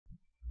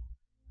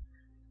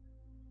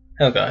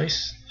Hello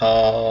guys,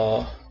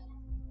 I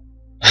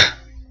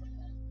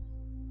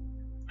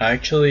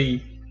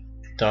actually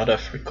thought of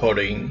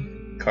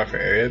recording Carver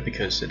area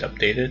because it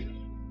updated.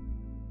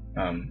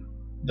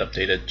 It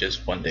updated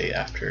just one day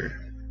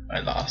after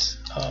my last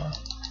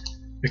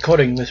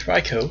recording with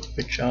Ryko,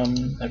 which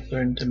I've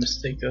learned the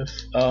mistake of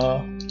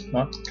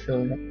not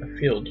filling up my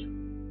field.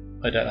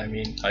 By that I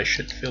mean I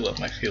should fill up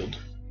my field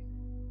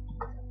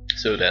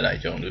so that I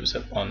don't lose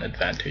up on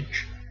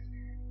advantage.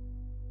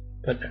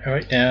 But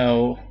right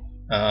now,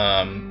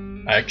 I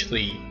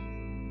actually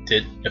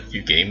did a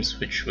few games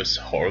which was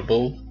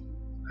horrible.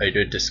 I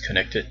either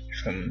disconnected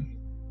from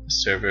the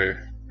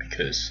server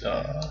because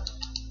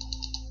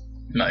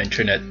my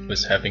internet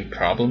was having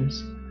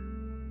problems,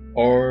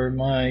 or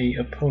my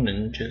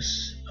opponent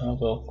just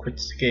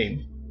quits the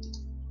game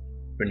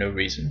for no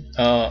reason.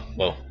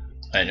 Well,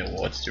 I know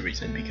what's the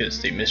reason, because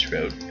they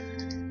miswrote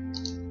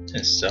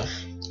and stuff.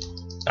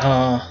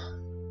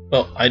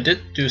 Well, I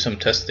did do some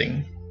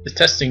testing. The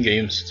testing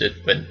games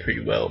went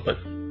pretty well, but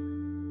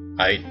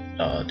I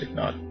did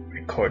not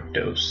record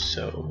those,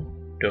 so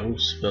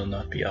those will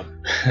not be up.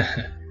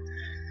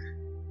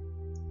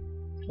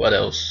 What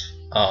else?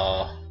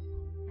 I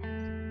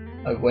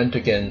went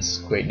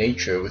against Great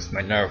Nature with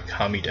my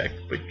Narukami deck,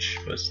 which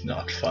was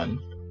not fun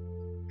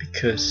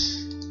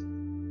because,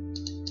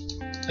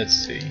 let's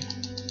see,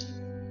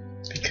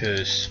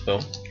 because,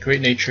 well,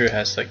 Great Nature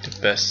has like the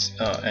best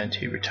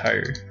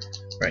anti-retire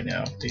right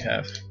now. They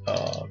have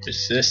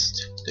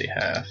resist, they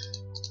have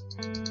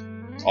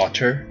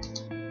otter.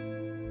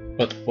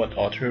 What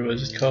otter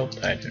was it called?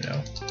 I don't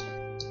know.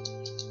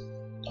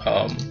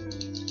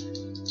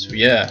 So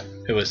yeah,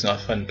 it was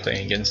not fun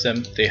playing against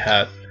them. They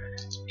had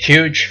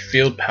huge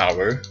field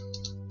power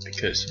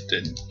because of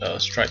the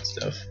strike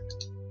stuff,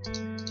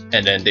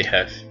 and then they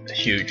have a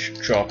huge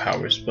draw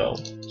power as well.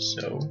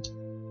 So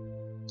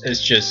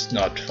it's just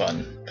not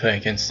fun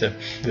playing against them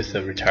with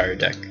a retire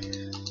deck.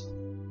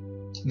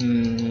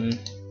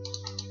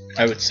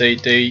 I would say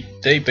they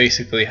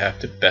basically have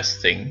the best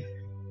thing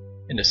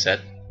in the set.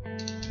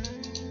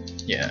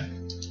 Yeah.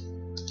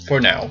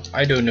 For now,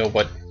 I don't know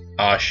what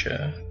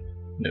Asha.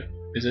 No,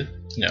 is it?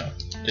 No,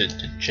 the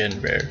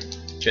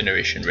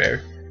generation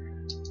rare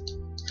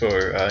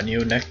for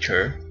Neo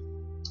Nectar.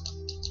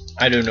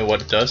 I don't know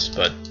what it does,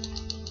 but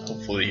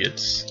hopefully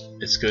it's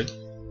good.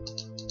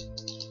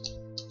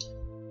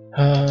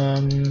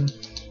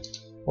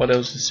 What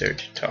else is there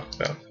to talk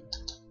about?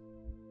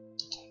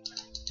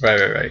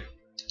 Right.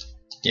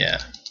 Yeah.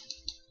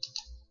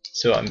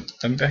 So I'm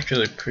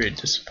actually pretty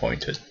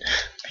disappointed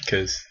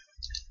because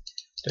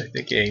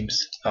the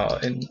games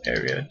in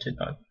area did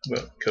not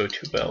go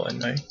too well,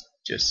 and I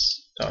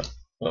just thought,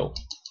 well,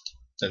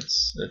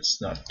 let's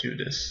not do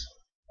this.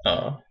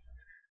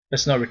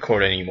 Let's not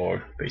record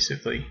anymore,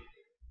 basically.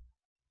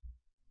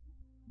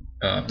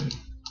 And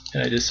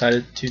I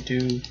decided to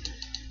do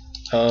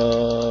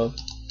a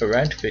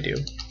rant video.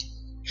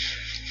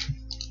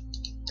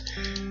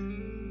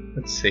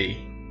 Let's see.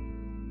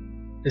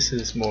 This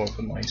is more of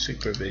a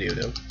Minesweeper video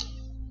though.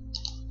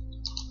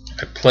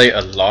 I play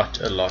a lot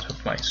of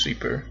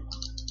Minesweeper,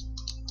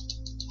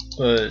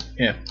 but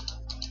yeah,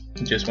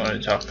 I just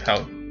wanted to talk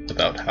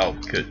about how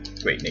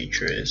good Great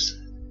Nature is.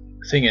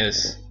 The thing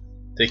is,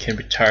 they can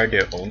retire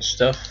their own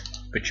stuff,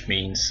 which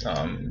means they're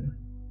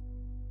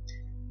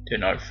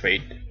not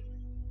afraid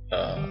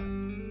of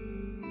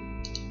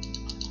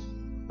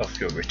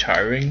your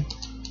retiring.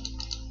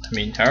 I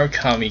mean,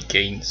 Narukami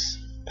gains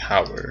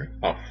power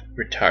of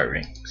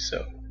retiring,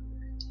 so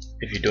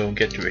if you don't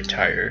get to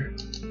retire,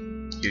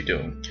 you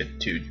don't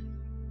get to,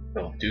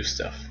 well, do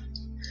stuff.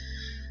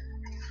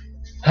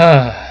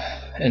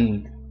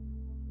 And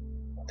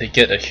they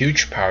get a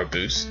huge power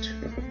boost,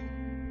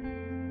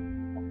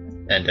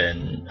 and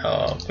then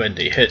when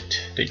they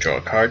hit, they draw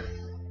a card.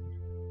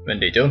 When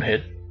they don't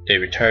hit, they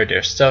retire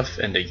their stuff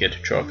and they get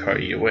to draw a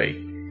card either way.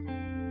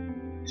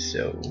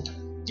 So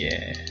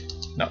yeah,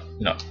 not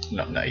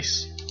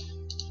nice.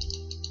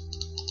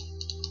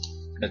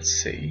 Let's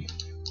see.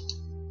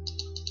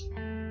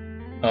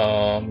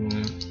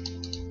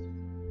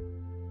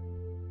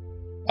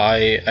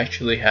 I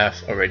actually have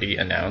already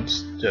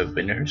announced the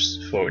winners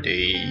for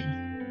the,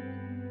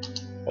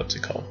 what's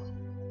it called?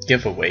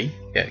 Giveaway.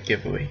 Yeah,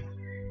 giveaway.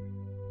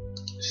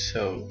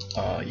 So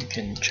you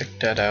can check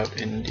that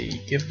out in the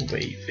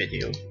giveaway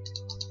video.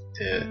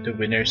 The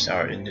winners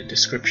are in the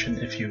description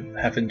if you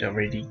haven't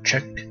already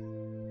checked.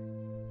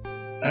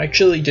 I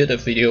actually did a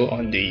video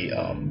on the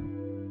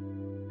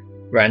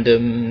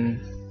random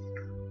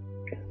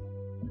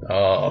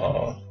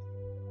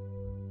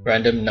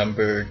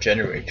number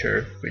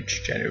generator,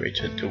 which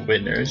generated the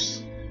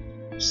winners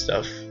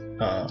stuff.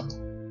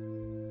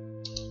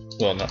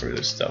 Well, not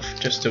really stuff,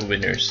 just the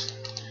winners.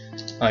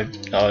 I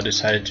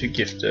decided to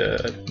give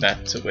the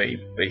mats away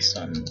based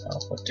on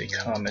what they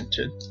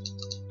commented,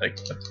 like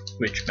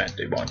which mat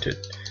they wanted,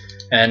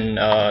 and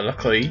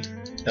luckily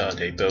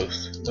they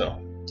both, well,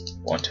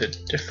 wanted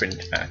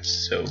different mats,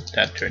 so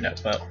that turned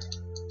out well.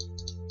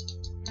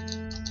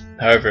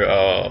 However,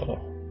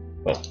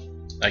 well,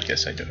 I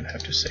guess I don't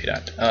have to say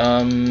that.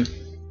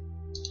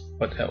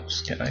 What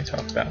else can I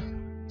talk about?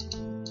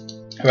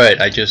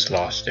 Right, I just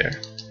lost there.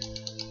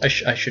 I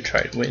should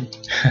try to win.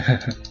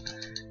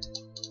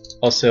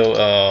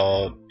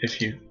 Also,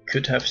 if you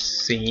could have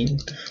seen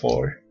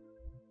before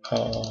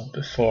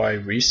I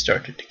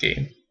restarted the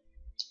game,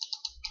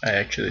 I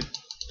actually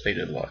played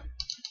it a lot.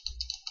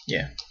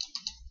 Yeah.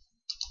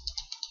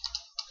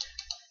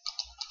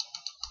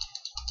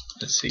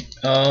 Let's see.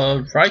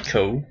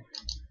 Raiko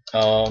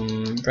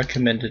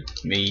recommended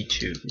me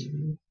to,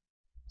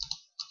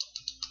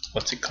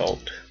 what's it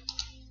called?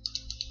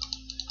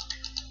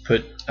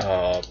 Put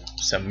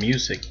some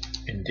music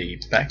in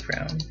the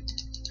background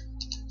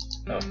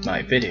of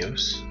my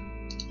videos,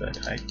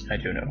 but I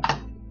don't know.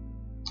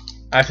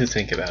 I have to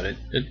think about it.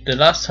 The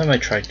last time I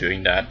tried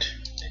doing that,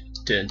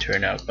 it didn't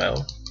turn out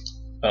well.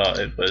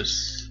 It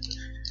was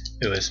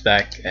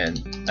back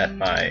and at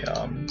my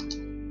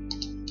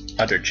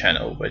other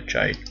channel, which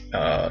I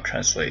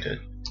translated.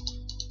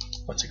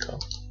 What's it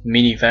called?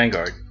 Mini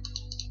Vanguard.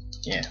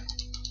 Yeah.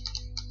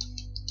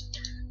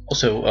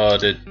 Also,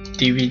 the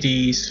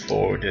DVDs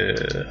for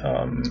the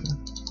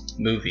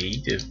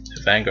movie, the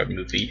Vanguard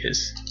movie,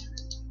 is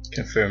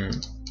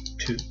confirmed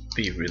to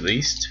be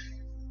released.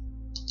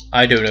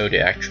 I don't know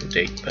the actual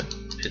date, but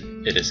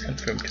it is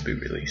confirmed to be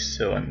released,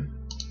 so I'm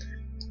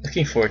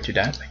looking forward to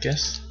that, I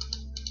guess.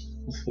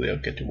 Hopefully I'll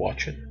get to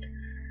watch it.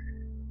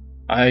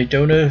 I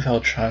don't know if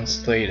I'll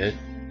translate it,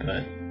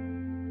 but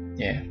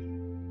yeah.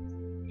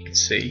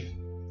 Let's see.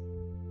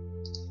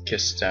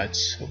 Guess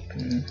that's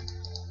open.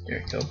 There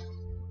you go.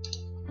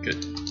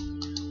 Good.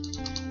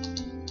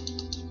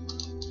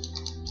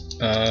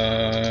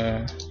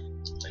 I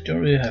don't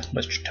really have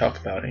much to talk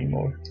about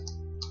anymore.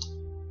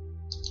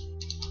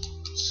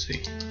 Let's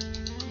see.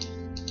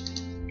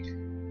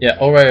 Yeah,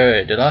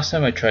 alright. The last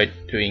time I tried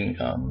doing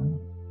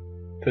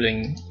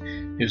putting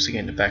music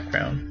in the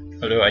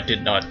background, although I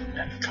did not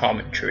have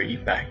commentary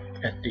back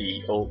at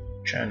the old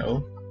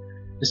channel.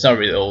 It's not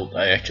really old,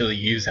 I actually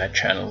use that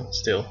channel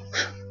still.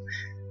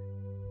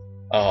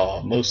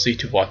 Mostly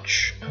to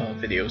watch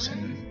videos,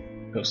 and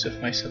most of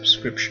my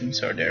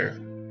subscriptions are there.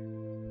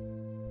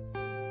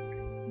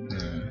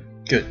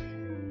 Good.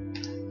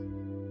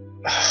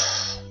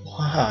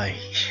 Why?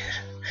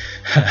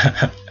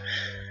 I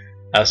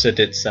also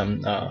did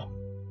some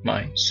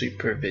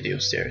Minesweeper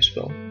videos there as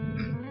well.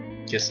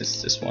 Guess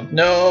it's this one.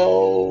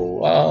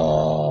 No!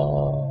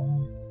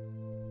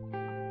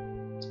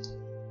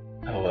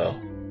 Oh well,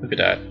 look at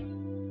that.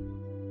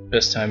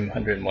 Best time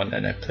 101,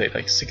 and I played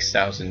like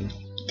 6,000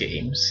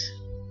 games.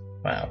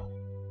 Wow.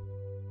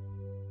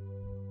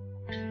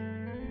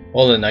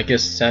 Well then, I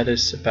guess that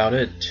is about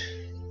it.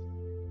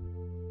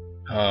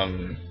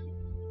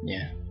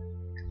 Yeah.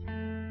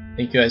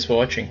 Thank you guys for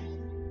watching.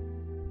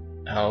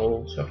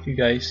 I'll talk to you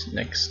guys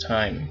next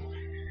time.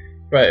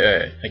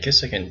 Right. I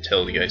guess I can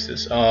tell you guys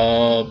this.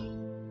 The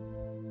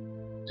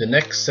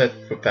next set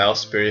for Battle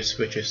Spirits,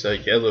 which is a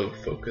yellow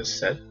focus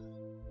set,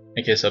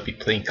 I guess I'll be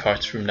playing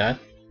cards from that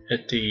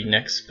at the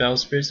next Battle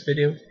Spirits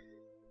video.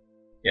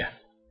 Yeah.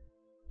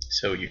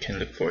 So you can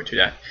look forward to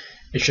that.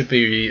 It should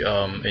be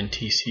in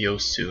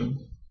TCO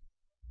soon.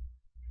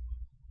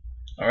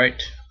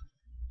 Alright.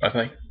 Bye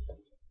bye.